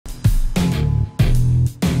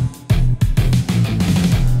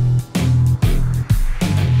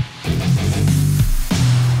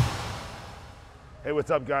what's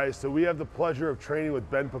up guys? So we have the pleasure of training with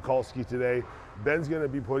Ben Pukulski today. Ben's gonna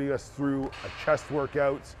be putting us through a chest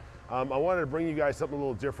workout. I wanted to bring you guys something a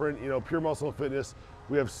little different. You know, Pure Muscle and Fitness,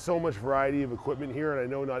 we have so much variety of equipment here, and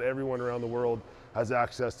I know not everyone around the world has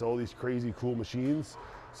access to all these crazy cool machines.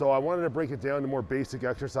 So I wanted to break it down to more basic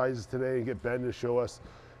exercises today and get Ben to show us,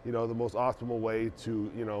 you know, the most optimal way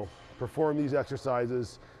to, you know, perform these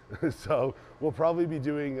exercises. So we'll probably be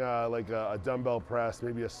doing like a dumbbell press,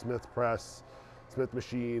 maybe a Smith press, Smith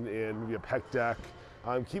machine, and maybe a pec deck.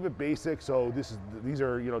 Keep it basic. So these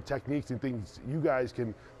are, you know, techniques and things you guys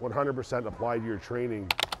can 100% apply to your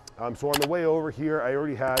training. So on the way over here, I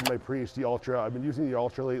already had my PAKULSKI Ultra. I've been using the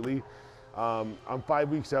Ultra lately. I'm 5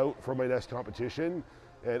 weeks out from my next competition.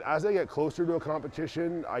 And as I get closer to a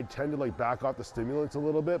competition, I tend to like back off the stimulants a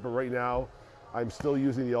little bit, but right now I'm still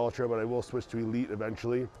using the Ultra, but I will switch to Elite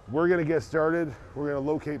eventually. We're gonna get started. We're gonna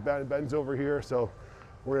locate Ben. Ben's over here, so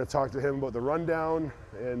we're gonna talk to him about the rundown.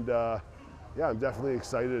 And yeah, I'm definitely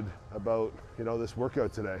excited about, you know, this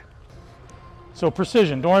workout today. So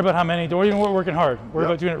precision, don't worry about how many, don't even working hard. Worry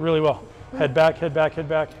about doing it really well. Head back, head back, head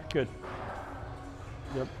back, good.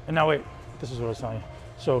 Yep, and now wait, this is what I was telling you.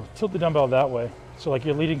 So tilt the dumbbell that way. So like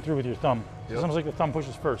you're leading through with your thumb. Yep. It's almost like the thumb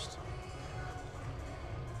pushes first.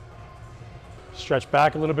 Stretch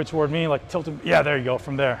back a little bit toward me, like tilt it. Yeah, there you go,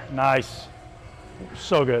 from there. Nice.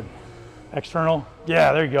 So good. External.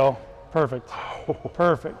 Yeah, there you go. Perfect.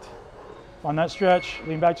 Perfect. On that stretch,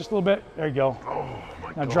 lean back just a little bit. There you go. Oh my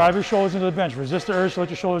now God. Drive your shoulders into the bench. Resist the urge to let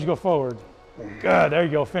your shoulders go forward. Good. There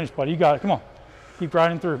you go. Finish, buddy. You got it. Come on. Keep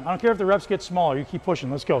grinding through. I don't care if the reps get smaller. You keep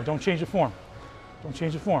pushing. Let's go. Don't change the form. Don't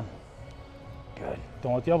change the form. Good.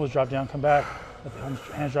 Don't let the elbows drop down. Come back. Let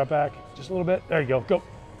the hands drop back. Just a little bit. There you go. Go.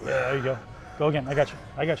 Yeah, there you go. Go again. I got you.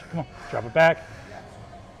 I got you. Come on. Drop it back.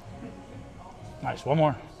 Nice. One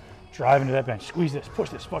more. Drive into that bench. Squeeze this. Push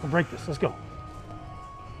this. Fucking break this. Let's go.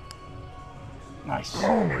 Nice.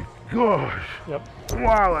 Oh my gosh. Yep.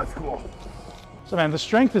 Wow, that's cool. So man, the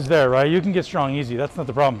strength is there, right? You can get strong easy. That's not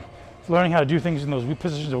the problem. It's learning how to do things in those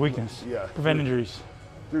positions of weakness. Yeah. Prevent injuries.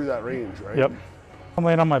 Through that range, right? Yep. I'm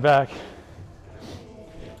laying on my back.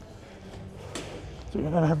 So you're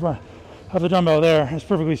gonna have the dumbbell there. It's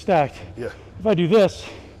perfectly stacked. Yeah. If I do this,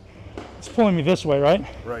 it's pulling me this way, right?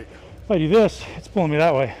 Right. If I do this, it's pulling me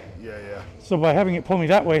that way. Yeah, yeah. So by having it pull me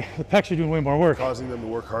that way, the pecs are doing way more work. Causing them to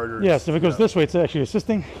work harder. Yes, if it goes this way, it's actually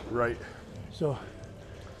assisting. Right. So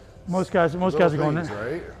most guys are going there.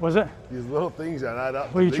 Right? Was it? These little things that add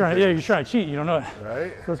up. Well, you're trying. Yeah, you're trying to cheat. You don't know it.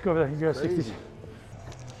 Right. So let's go over there. You got 60.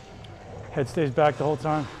 Head stays back the whole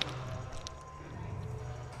time.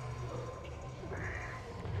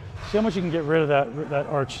 See how much you can get rid of that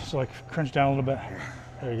arch. So like crunch down a little bit.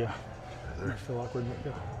 There you go. There. Feel awkward.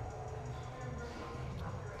 But go.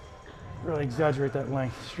 Really exaggerate that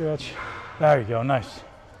length. Stretch. There you go. Nice.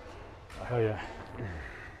 Oh yeah.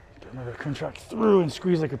 Get another contract through and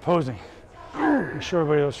squeeze like you're posing. Make sure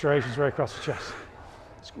everybody those striations right across the chest.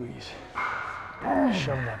 Squeeze.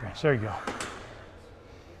 Shoving that bench. There you go.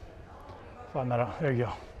 Flatten that out. There you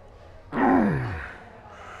go.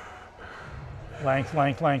 Length,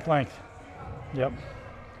 length, length, length. Yep.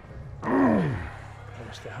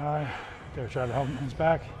 Stay high. There, try to hold hands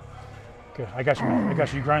back. Good. I got you, man. I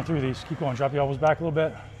got you. You grind through these. Keep going. Drop the elbows back a little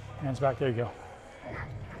bit. Hands back. There you go.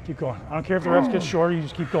 Keep going. I don't care if the reps get shorter. You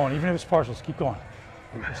just keep going. Even if it's partials, keep going.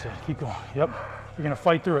 Keep going. Yep. You're going to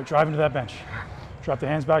fight through it. Drive into that bench. Drop the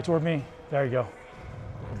hands back toward me. There you go.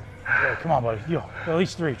 Yeah, come on, buddy. Yo, at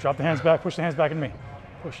least 3. Drop the hands back. Push the hands back into me.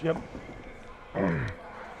 Push. Yep.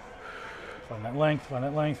 Find that length. Find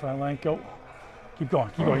that length. Find that length. Go. Keep going.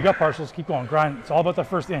 Keep going. You got partials. Keep going. Grind. It's all about that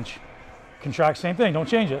first inch. Contract. Same thing. Don't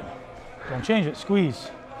change it. Don't change it.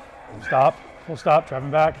 Squeeze. Stop. Full stop.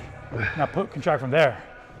 Driving back. Now contract from there.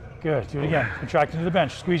 Good. Do it again. Contract into the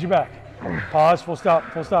bench. Squeeze your back. Pause. Full stop.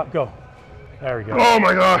 Full stop. Go. There we go. Oh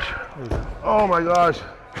my gosh. Oh my gosh.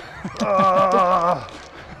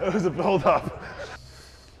 It was a build up.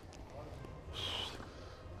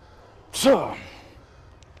 So.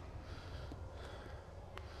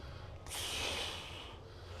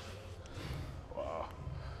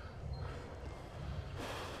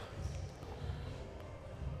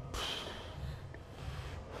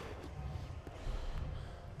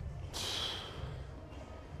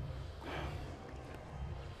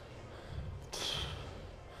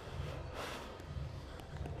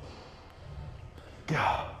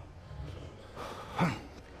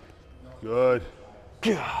 Good.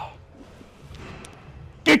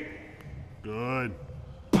 Good.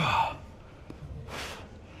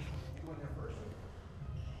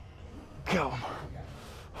 Go.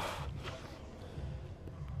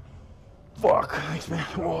 Fuck. Thanks, man.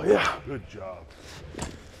 Oh, yeah. Good job.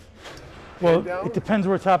 Well, down? it depends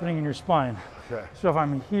where it's happening in your spine. Okay. So if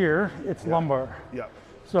I'm here, it's lumbar. Yeah.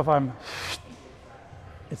 So if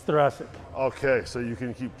it's thoracic. Okay, so you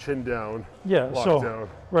can keep chin down. Yeah, so down.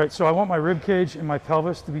 right. So I want my rib cage and my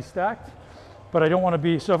pelvis to be stacked, but I don't want to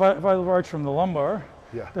be. So if I large from the lumbar,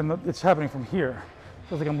 then it's happening from here.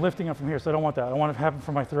 So it's like I'm lifting up from here. So I don't want that. I want it to happen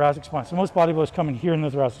from my thoracic spine. So most bodybuilders come in here in the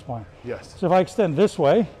thoracic spine. Yes. So if I extend this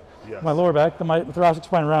way, Yes. my lower back, then my thoracic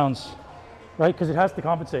spine rounds, right? Because it has to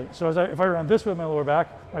compensate. So if I round this way with my lower back,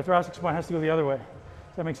 my thoracic spine has to go the other way.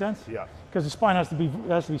 Does that make sense? Yeah. Because the spine has to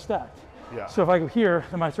be stacked. Yeah. So if I go here,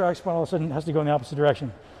 then my thoracic spine all of a sudden has to go in the opposite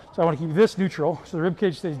direction. So I want to keep this neutral, so the rib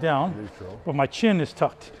cage stays down, but my chin is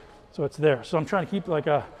tucked, so it's there. So I'm trying to keep like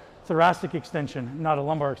a thoracic extension, not a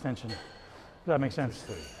lumbar extension. Does that make sense?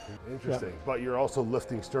 Interesting. Yeah. But you're also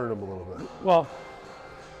lifting sternum a little bit. Well,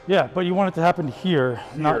 yeah, but you want it to happen here,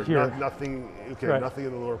 not here. Nothing. Okay, nothing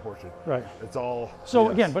in the lower portion. Right. It's all. So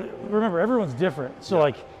again, but remember, everyone's different. So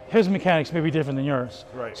like his mechanics may be different than yours.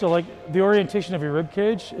 Right. So like the orientation of your rib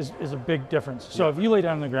cage is a big difference. So if you lay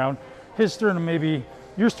down on the ground, his sternum may be,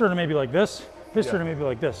 your sternum may be like this, his sternum may be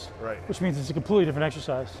like this. Right. Which means it's a completely different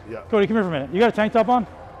exercise. Yeah. Cody, come here for a minute. You got a tank top on?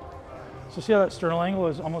 So see how that sternal angle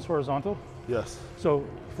is almost horizontal? Yes. So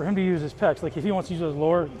for him to use his pecs, like if he wants to use those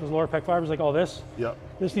lower pec fibers, like all this,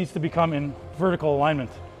 this needs to become in vertical alignment.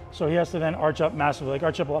 So he has to then arch up massively, like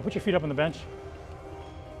arch up a lot. Put your feet up on the bench.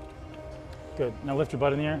 Good. Now lift your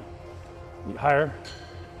butt in the air. Higher,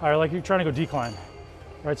 higher, like you're trying to go decline.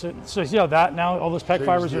 Right, so see how that now, all those pec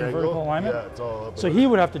fibers are in vertical alignment? Yeah, it's all up. So he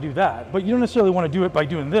would have to do that, but you don't necessarily want to do it by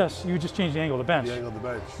doing this. You would just change the angle of the bench. The angle of the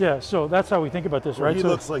bench. Yeah, so that's how we think about this, right? He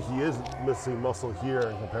looks like he is missing muscle here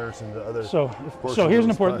in comparison to other. So here's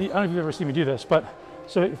an important, I don't know if you've ever seen me do this, but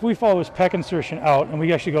so if we follow his pec insertion out and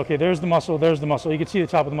we actually go, okay, there's the muscle, you can see the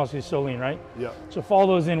top of the muscle is so lean, right? Yeah. So follow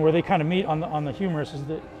those in where they kind of meet on the humerus, just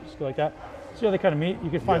go like that. See how they kind of meet? You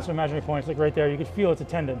can find some imaginary points, like right there. You can feel it's a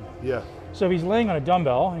tendon. Yeah. So if he's laying on a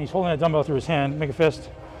dumbbell and he's holding that dumbbell through his hand, make a fist.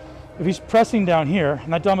 If he's pressing down here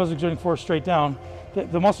and that dumbbell is exerting force straight down,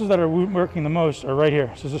 the muscles that are working the most are right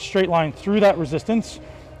here. So there's a straight line through that resistance,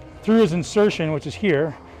 through his insertion, which is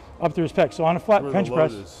here, up through his pec. So on a flat bench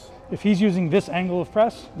press, if he's using this angle of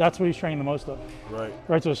press, that's what he's training the most of. Right.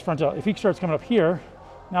 Right, so his frontal. If he starts coming up here,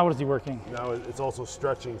 now what is he working? Now it's also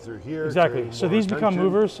stretching through here. Exactly. So these become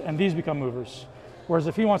movers and these become movers. Whereas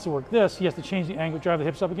if he wants to work this, he has to change the angle, drive the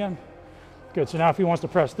hips up again. Good. So now if he wants to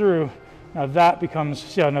press through, now that becomes,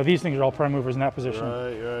 see how now these things are all prime movers in that position.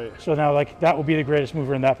 Right, right. So now like that will be the greatest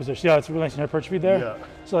mover in that position. See how it's really nice in hypertrophy there? Yeah.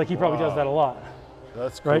 So like he probably does that a lot.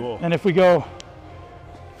 That's cool. Right? And if we go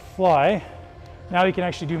fly, now you can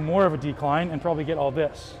actually do more of a decline and probably get all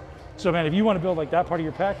this. So man, if you want to build like that part of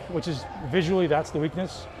your pec, which is visually that's the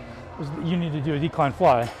weakness, is you need to do a decline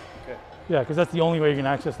fly. Okay. Yeah, because that's the only way you can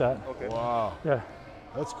access that. Okay. Wow. Yeah.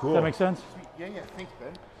 That's cool. Does that make sense? Yeah, thanks,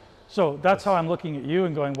 Ben. So that's how I'm looking at you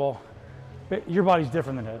and going, well, your body's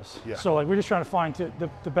different than his. Yeah. So like we're just trying to find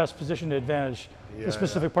the best position to advantage the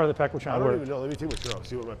specific part of the pec we're trying to work. I don't even know. Let me take my shirt off,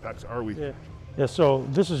 see what my pecs are weak. Yeah. Yeah, so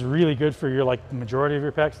this is really good for your like the majority of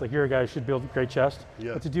your pecs. Like you're a guy who should build a great chest.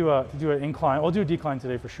 Yeah. But to do an incline, I'll do a decline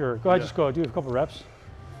today for sure. Go ahead, just go do a couple reps.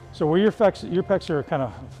 So where your pecs are kind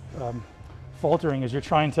of faltering is you're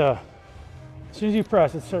trying to, as soon as you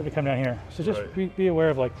press, it's starting to come down here. So just be aware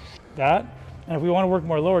of like that. And if we want to work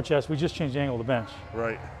more lower chest, we just change the angle of the bench.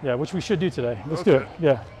 Right. Yeah, which we should do today. Let's do it.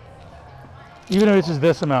 Yeah. Even if it's just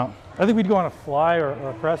this amount. I think we'd go on a fly or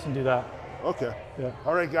a press and do that. Okay. Yeah.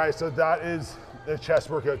 All right, guys. So that is the chest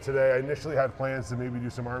workout today. I initially had plans to maybe do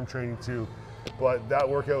some arm training too, but that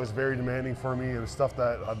workout was very demanding for me. It was stuff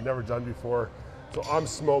that I've never done before. So I'm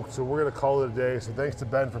smoked. So we're gonna call it a day. So thanks to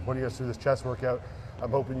Ben for putting us through this chest workout.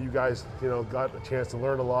 I'm hoping you guys, got a chance to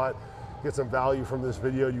learn a lot, get some value from this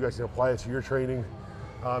video. You guys can apply it to your training,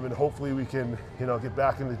 and hopefully we can, get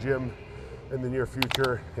back in the gym in the near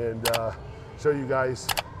future and show you guys,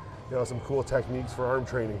 some cool techniques for arm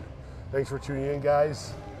training. Thanks for tuning in,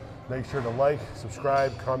 guys. Make sure to like,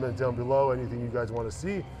 subscribe, comment down below anything you guys want to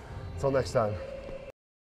see. Until next time.